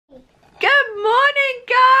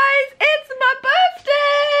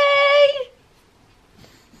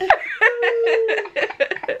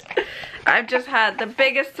just had the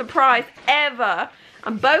biggest surprise ever.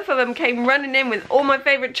 And both of them came running in with all my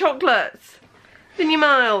favourite chocolates. Didn't you,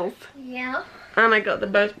 Miles? Yeah. And I got the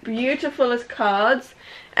most beautifulest cards.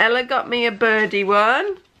 Ella got me a birdie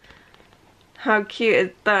one. How cute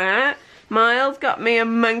is that? Miles got me a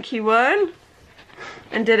monkey one.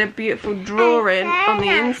 And did a beautiful drawing on the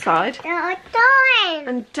inside.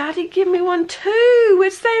 And Daddy gave me one too. We're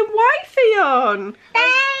saying wifey on.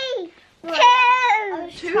 I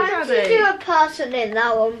was trying to do a person in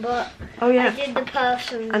that one, but oh yeah, I did the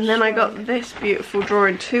person. And then I got this beautiful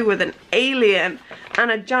drawing too with an alien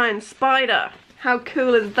and a giant spider. How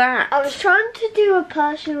cool is that? I was trying to do a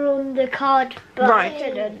person on the card, but I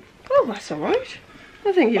didn't. Oh, that's alright.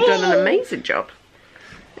 I think you've done an amazing job.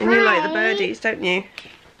 And you like the birdies, don't you?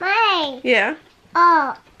 Yeah.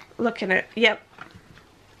 Oh. Look at it. Yep.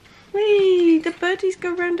 Whee, the birdies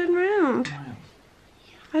go round and round.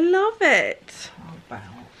 I love it. How about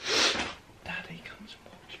Daddy comes and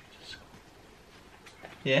walks you to school?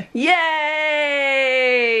 Yeah?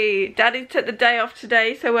 Yay! Daddy took the day off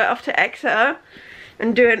today, so we're off to Exeter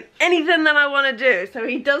and doing anything that I want to do. So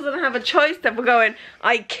he doesn't have a choice that we're going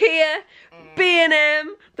Ikea,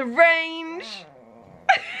 B&M, the range.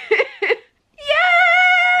 Yay!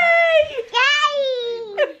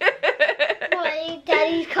 Yay!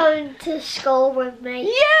 Daddy's coming to school with me.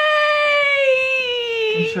 Yay!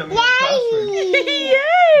 Show me your classroom.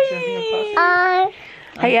 Yay!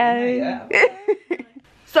 Heyo.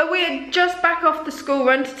 So we're just back off the school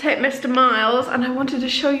run to take Mr. Miles, and I wanted to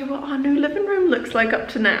show you what our new living room looks like up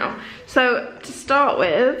to now. So to start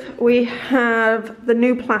with, we have the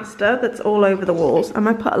new plaster that's all over the walls. I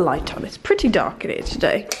might put a light on, it's pretty dark in here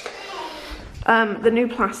today. The new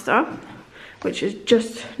plaster, which is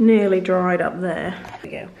just nearly dried up there. There we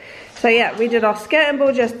go. So yeah, we did our skirting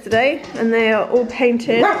boards yesterday, and they are all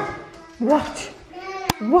painted. What?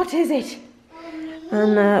 What is it?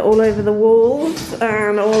 And all over the walls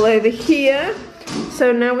and all over here.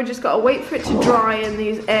 So now we just got to wait for it to dry in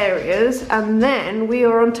these areas, and then we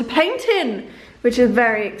are on to painting, which is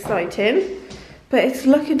very exciting. But it's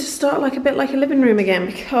looking to start like a bit like a living room again,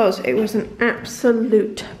 because it was an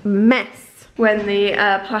absolute mess when the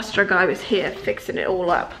plasterer guy was here fixing it all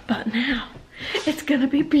up. But now it's gonna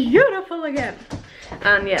be beautiful again.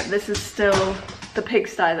 And yeah, this is still the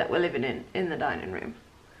pigsty that we're living in the dining room.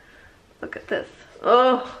 Look at this.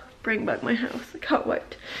 Oh, bring back my house. I can't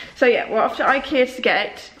wait. So yeah, we're off to Ikea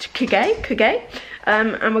to Kugay.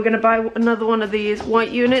 And we're gonna buy another one of these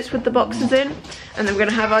white units with the boxes in. And then we're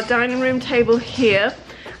gonna have our dining room table here.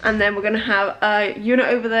 And then we're gonna have a unit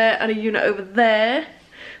over there and a unit over there.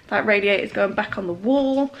 That radiator is going back on the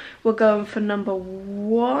wall. We're going for number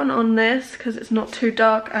 1 on this because it's not too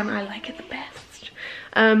dark and I like it the best.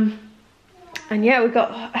 And yeah, we've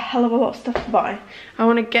got a hell of a lot of stuff to buy. I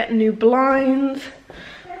want to get new blinds,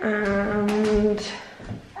 and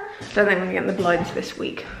I don't think I'm going to get the blinds this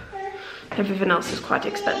week. Everything else is quite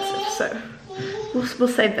expensive, so we'll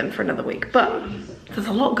save them for another week. But there's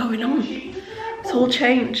a lot going on. It's all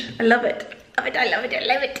change. I love it. I love it, I love it, I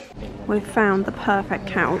love it. We found the perfect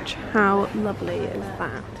couch. How lovely is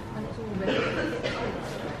that?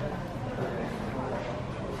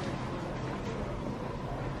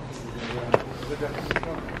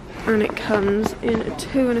 And it comes in a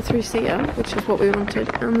 2 and a 3-seater, which is what we wanted,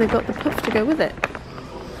 and they've got the puff to go with it.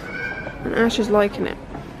 And Ash is liking it,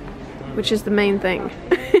 which is the main thing.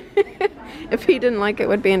 If he didn't like it,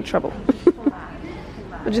 we'd be in trouble.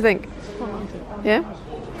 What do you think? Yeah?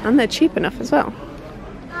 And they're cheap enough as well.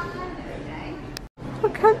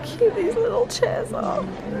 Look how cute these little chairs are.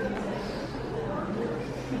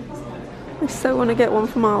 I so want to get one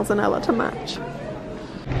for Miles and Ella to match.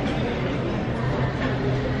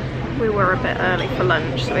 We were a bit early for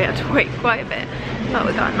lunch, so we had to wait quite a bit. But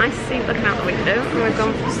we got a nice seat looking out the window, and we're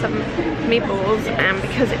going for some meatballs, and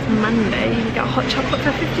because it's Monday, we got hot chocolate for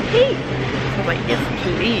 50p. So I was like, yes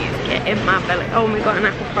please, get in my belly. Oh, and we got an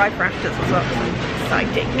apple pie for afters as well, so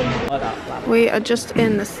exciting. We are just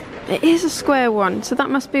in this, it is a square one, so that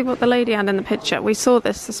must be what the lady had in the picture. We saw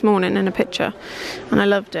this morning in a picture, and I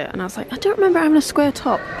loved it, and I was like, I don't remember having a square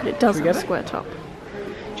top, but it does have a square top.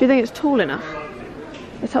 Do you think it's tall enough?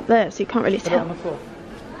 It's up there, so you can't really tell. Put it on the floor.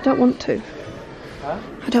 I don't want to. Huh?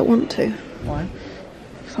 I don't want to. Why?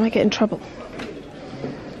 Because I might get in trouble.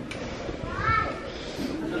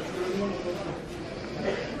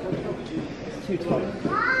 It's too tall.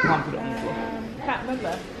 Can't put it on the floor. Can't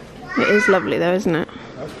remember. It is lovely though, isn't it?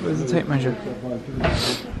 Where's the tape measure?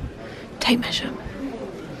 Tape measure.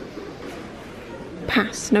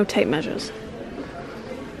 Pass, no tape measures.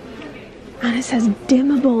 And it says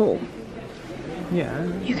dimmable. Yeah.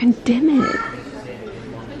 You can dim it.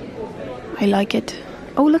 I I like it.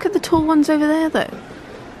 Oh, look at the tall ones over there though.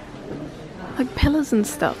 Like pillars and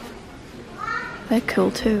stuff. They're cool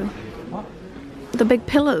too. What? The big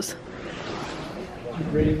pillars. You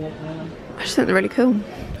really want one? I just think they're really cool.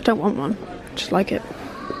 I don't want one. I just like it.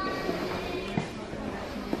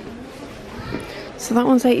 So that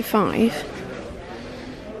one's 85.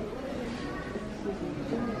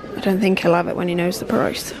 I don't think he'll have it when he knows the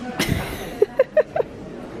price.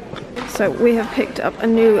 So we have picked up a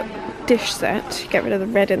new dish set to get rid of the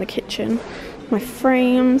red in the kitchen. My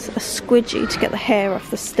frames, a squidgy to get the hair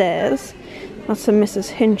off the stairs. That's some Mrs.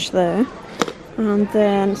 Hinch there. And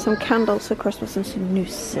then some candles for Christmas and some new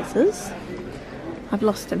scissors. I've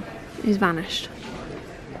lost him. He's vanished.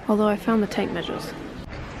 Although I found the tape measures.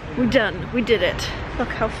 We're done. We did it. Look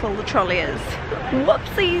how full the trolley is.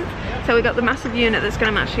 Whoopsies! So we got the massive unit that's going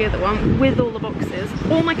to match the other one with all the boxes,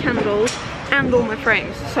 all my candles, and all my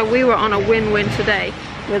frames. So we were on a win-win today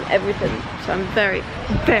with everything. So I'm very,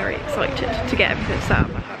 very excited to get everything set up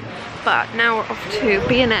at home. But now we're off to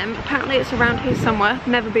B&M. Apparently it's around here somewhere.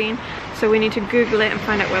 Never been. So we need to Google it and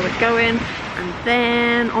find out where we're going. And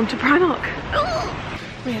then on to Primark.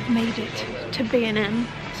 We have made it to B&M.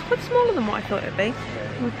 It's quite smaller than what I thought it would be.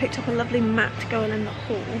 We picked up a lovely mat going in the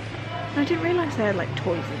hall. And I didn't realise they had like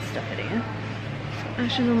toys and stuff in here. So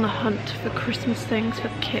Ash is on the hunt for Christmas things for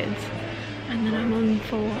the kids. And then I'm on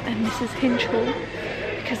for a Mrs. Hinch haul.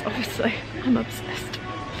 Because obviously I'm obsessed.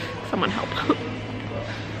 Someone help.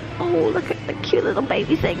 Oh, look at the cute little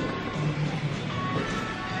baby thing.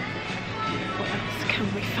 What else can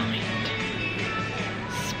we find?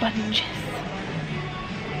 Sponges.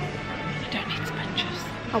 I don't need sponges.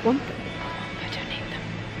 I want them.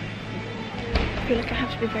 I feel like I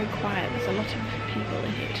have to be very quiet. There's a lot of people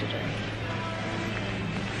in here today.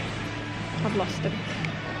 I've lost him.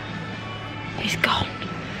 He's gone.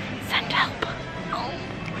 Send help. Oh.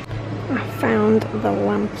 I found the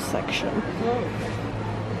lamp section. Oh.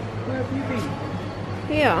 Where have you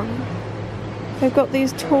been? Yeah. They've got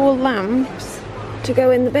these tall lamps to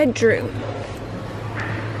go in the bedroom.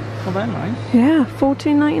 Oh, they're nice. Yeah,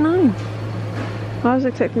 $14.99. I was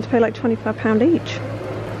expecting to pay like £25 each.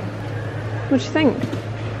 What do you think?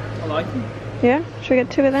 I like them. Yeah? Should we get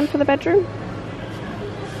 2 of them for the bedroom?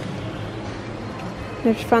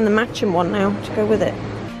 They've just found the matching one now to go with it.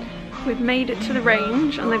 We've made it to the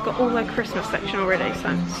range and they've got all their Christmas section already, so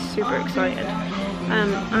I'm super excited.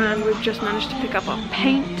 And we've just managed to pick up our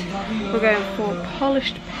paint. We're going for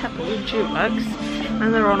polished pebble jewellugs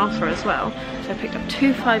and they're on offer as well. So I picked up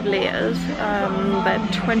 2 5 litres, they're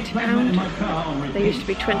 £20. They used to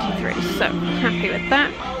be 23, so happy with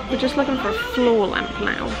that. We're just looking for a floor lamp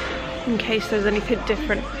now, in case there's anything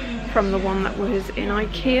different from the one that was in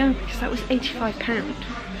Ikea, because that was £85.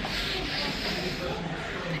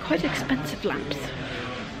 They're quite expensive lamps,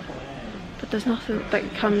 but there's nothing that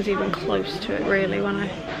comes even close to it really when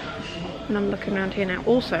I'm looking around here now.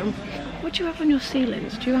 Also, what do you have on your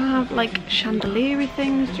ceilings? Do you have like chandelier-y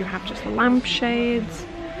things? Do you have just lampshades?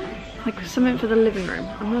 Like something for the living room.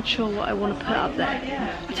 I'm not sure what I want to put up there.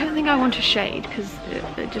 I don't think I want a shade because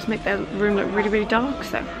it just makes the room look really, really dark.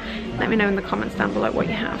 So let me know in the comments down below what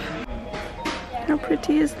you have. How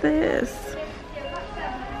pretty is this?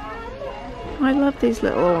 I love these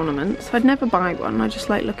little ornaments. I'd never buy one, I just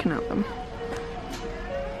like looking at them.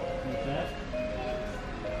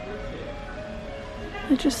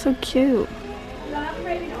 They're just so cute.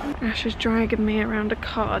 Ash is dragging me around a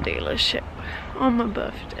car dealership on my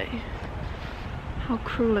birthday. How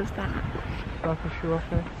cruel is that? Like a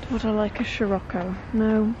Scirocco? Would I like a Scirocco?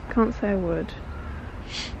 No, can't say I would.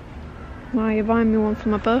 Why are you buying me one for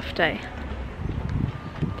my birthday?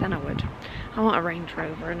 Then I would. I want a Range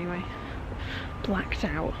Rover anyway. Blacked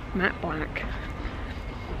out, matte black.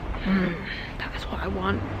 That is what I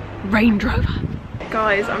want. Range Rover.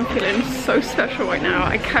 Guys, I'm feeling so special right now.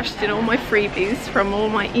 I cashed in all my freebies from all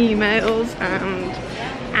my emails and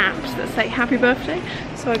apps that say happy birthday.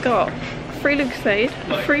 So I got free Lucasade,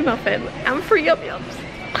 a free muffin, and free Yum Yums.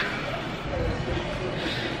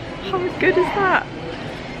 How good is that?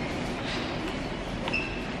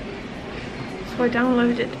 So I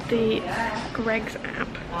downloaded the Greg's app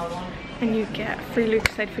and you get free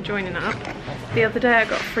Lucasade for joining up. The other day I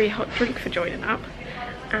got a free hot drink for joining up.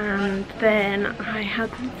 And then I had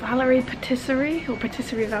Valerie Patisserie, or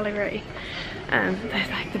Patisserie Valerie. They're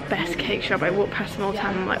like the best cake shop. I walk past them all the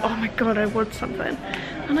time. I'm like, oh my god, I want something.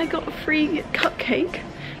 And I got a free cupcake,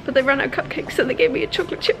 but they ran out of cupcakes, so they gave me a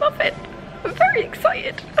chocolate chip muffin. I'm very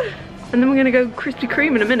excited. And then we're gonna go Krispy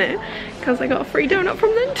Kreme in a minute, because I got a free donut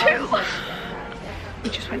from them too. we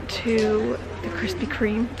just went to the Krispy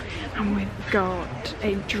Kreme and we've got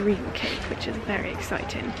a dream cake, which is very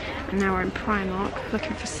exciting. And now we're in Primark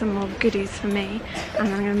looking for some more goodies for me, and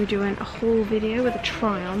I'm going to be doing a whole video with a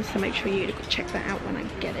try on, so make sure you check that out when I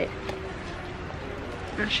get it.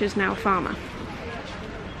 Ash is now a farmer.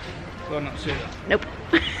 Do I not see that? Nope.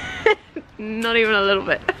 Not even a little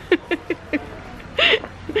bit.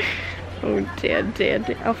 Oh dear, dear,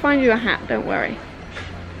 dear. I'll find you a hat, don't worry.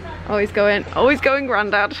 Always going,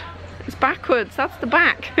 Grandad. It's backwards, that's the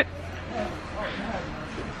back.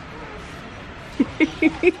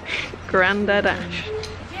 Grandad Ash.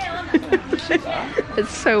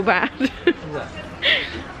 It's so bad.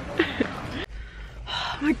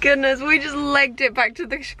 Oh my goodness, we just legged it back to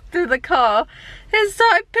the car and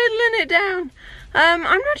started piddling it down. I'm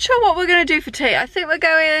not sure what we're going to do for tea. I think we're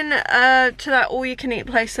going to that all-you-can-eat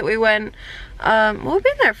place that we went. Well, we've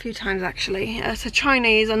been there a few times actually. It's a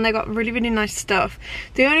Chinese and they got really, really nice stuff.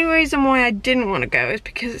 The only reason why I didn't want to go is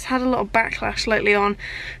because it's had a lot of backlash lately on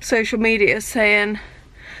social media saying,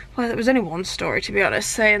 well, there was only one story to be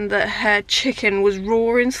honest, saying that her chicken was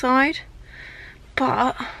raw inside.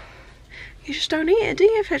 But you just don't eat it, do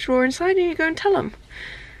you, if it's raw inside, and you go and tell them.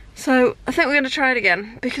 So I think we're going to try it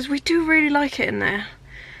again because we do really like it in there.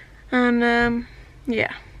 And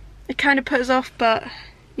yeah, it kind of puts us off, but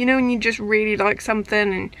you know when you just really like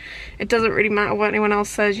something and it doesn't really matter what anyone else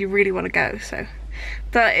says, you really want to go. So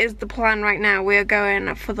that is the plan right now. We are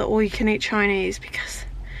going for the all-you-can-eat Chinese because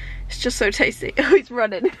it's just so tasty. Oh, he's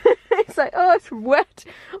running. It's like, oh, it's wet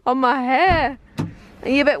on my hair. Are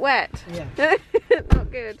you a bit wet? Yeah.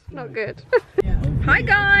 Not good, not good. Hi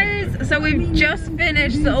guys! So we've just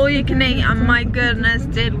finished the all-you-can-eat and my goodness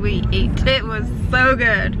did we eat. It was so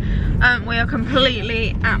good. We are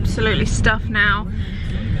completely, absolutely stuffed now.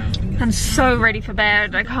 I'm so ready for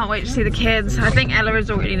bed. I can't wait to see the kids. I think Ella is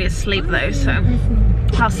already asleep though, so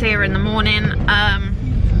I'll see her in the morning.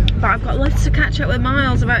 But I've got lots to catch up with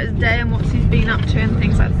Miles about his day and what he's been up to and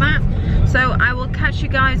things like that. So I will catch you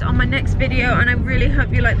guys on my next video, and I really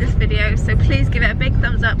hope you like this video. So please give it a big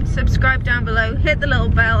thumbs up, subscribe down below, hit the little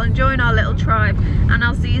bell and join our little tribe. And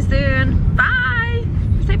I'll see you soon. Bye!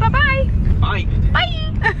 Say bye-bye. Bye.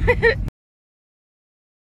 Bye.